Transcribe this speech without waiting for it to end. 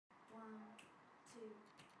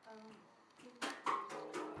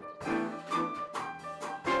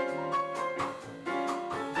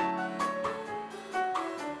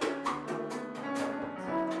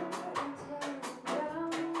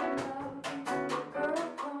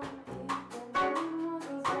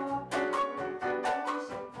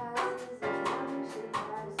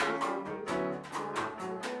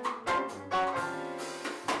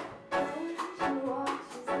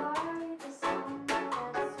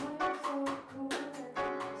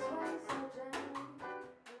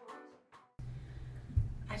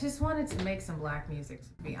I just wanted to make some black music,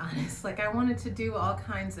 to be honest. Like, I wanted to do all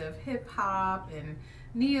kinds of hip hop and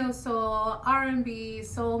neo soul, R&B,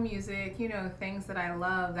 soul music, you know, things that I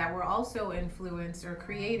love that were also influenced or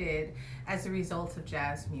created as a result of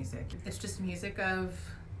jazz music. It's just music of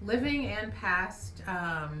living and past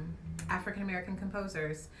African American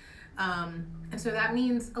composers. And so that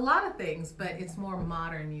means a lot of things, but it's more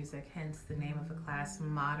modern music, hence the name of the class,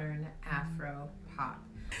 Modern Afro Pop.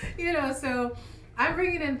 You know, so I'm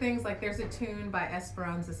bringing in things like there's a tune by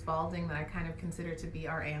Esperanza Spalding that I kind of consider to be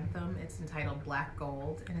our anthem. It's entitled Black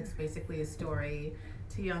Gold, and it's basically a story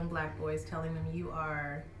to young black boys telling them you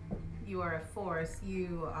are a force,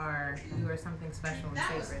 you are something special and sacred.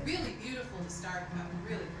 That was really beautiful to start with.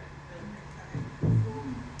 Really great.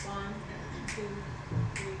 1, 2,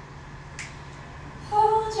 3.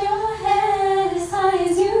 Hold your head as high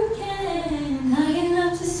as you can, high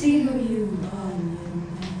enough to see who you are.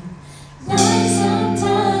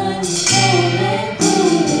 Sometimes hold it,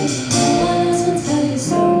 cool it. No one else will tell you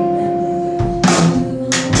so.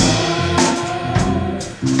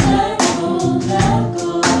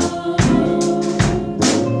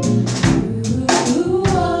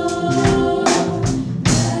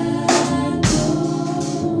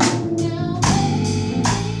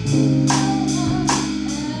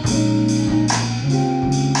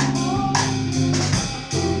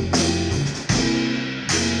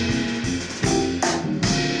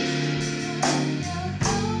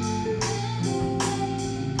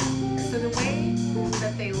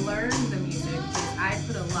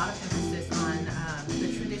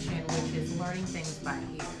 Things by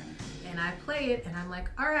ear, and I play it and I'm like,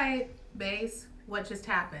 all right, bass, what just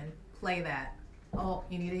happened? Play that. Oh,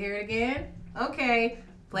 you need to hear it again? Okay,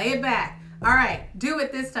 play it back. All right, do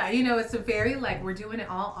it this time. You know, it's a very, like, we're doing it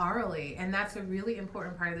all orally, and that's a really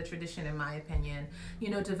important part of the tradition, in my opinion. You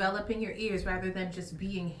know, developing your ears rather than just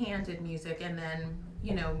being handed music and then,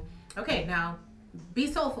 you know, okay, now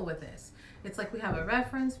be soulful with this. It's like we have a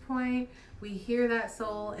reference point, we hear that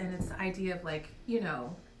soul, and it's the idea of, like, you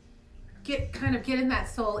know, getting that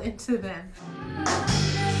soul into them.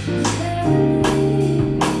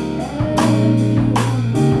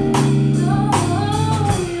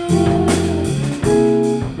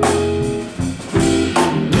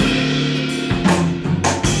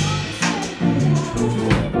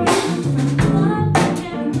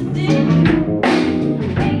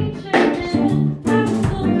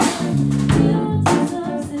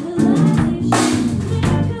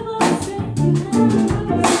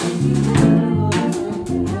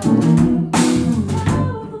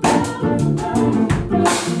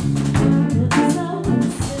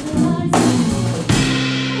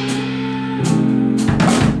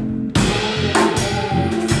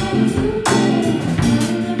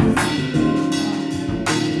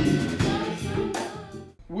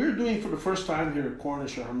 For the first time here at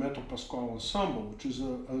Cornish, a Hermeto Pascoal ensemble, which is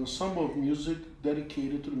an ensemble of music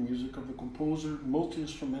dedicated to the music of the composer,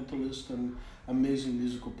 multi-instrumentalist, and amazing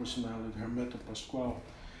musical personality, Hermeto Pascoal.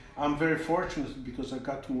 I'm very fortunate because I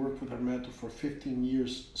got to work with Hermeto for 15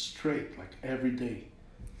 years straight, like every day.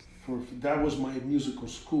 That was my musical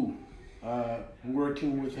school,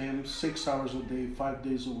 working with him 6 hours a day, 5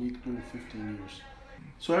 days a week during 15 years.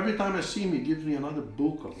 So every time I see him, he gives me another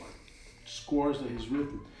book of like scores that he's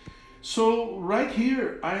written. So right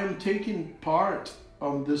here, I am taking part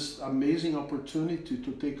of this amazing opportunity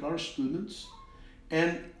to take our students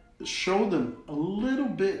and show them a little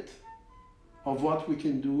bit of what we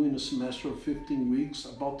can do in a semester of 15 weeks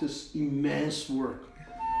about this immense work.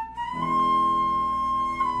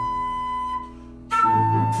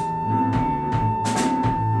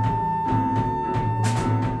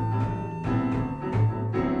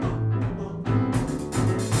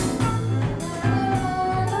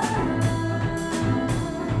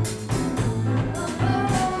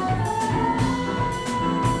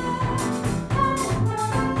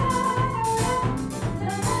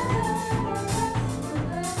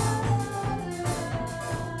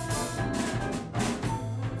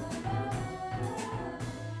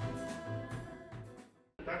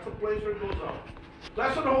 That's a place where it goes up.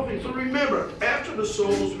 That's the whole thing. So remember, after the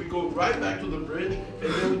solos, we go right back to the bridge,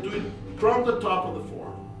 and then we do it from the top of the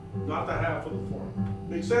form, not the half of the form.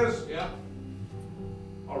 Make sense? Yeah.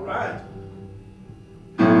 All right.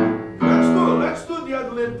 Let's do the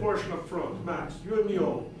ad lib portion up front, Max. You and me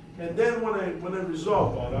all. And then when I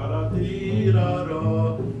resolve,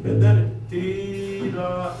 and then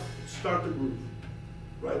start the groove.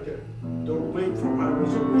 Right there. Don't wait for my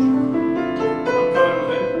resolution. I'm fine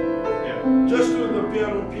with it. Yeah. Just doing the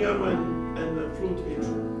piano and the flute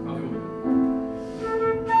intro. Okay.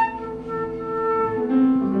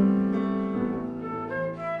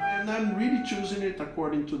 And I'm really choosing it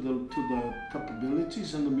according to the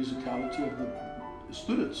capabilities and the musicality of the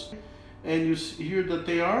students. And you hear that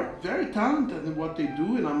they are very talented in what they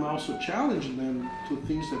do, and I'm also challenging them to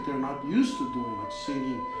things that they're not used to doing, like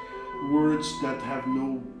singing words that have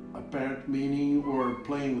no apparent meaning, or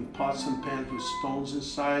playing with pots and pans with stones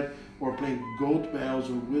inside, or playing goat bells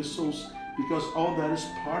or whistles, because all that is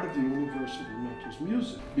part of the universe of Hermeto's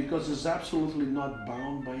music, because it's absolutely not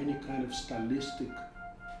bound by any kind of stylistic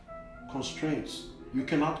constraints. You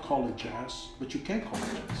cannot call it jazz, but you can call it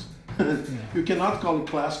jazz. You cannot call it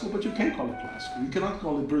classical, but you can call it classical. You cannot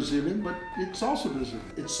call it Brazilian, but it's also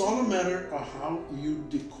Brazilian. It's all a matter of how you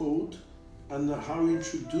decode and how you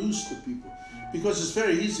introduce the people. Because it's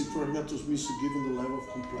very easy for Hermeto's music, given the level of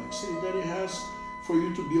complexity that it has, for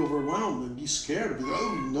you to be overwhelmed and be scared. Because,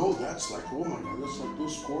 oh, no, that's like, oh my God, that's like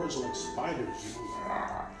those chords are like spiders, you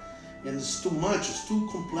know, and it's too much, it's too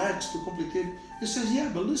complex, too complicated. It says, yeah,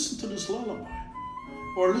 but listen to this lullaby.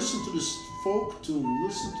 Or listen to this folk tune,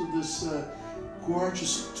 listen to this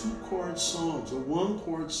gorgeous two-chord songs, or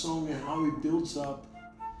one-chord song, and how it builds up.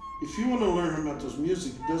 If you want to learn Hermeto's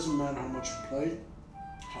music, it doesn't matter how much you play,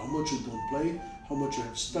 how much you don't play, how much you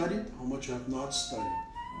have studied, how much you have not studied.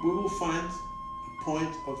 We will find a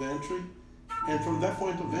point of entry, and from that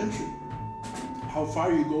point of entry, how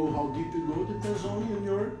far you go, how deep you go, depends only on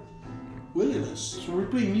your willingness. So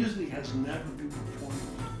replaying music has never been performed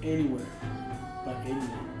anywhere by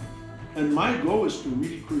anyone. And my goal is to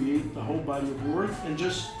really create the whole body of work and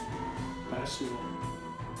just pass it on.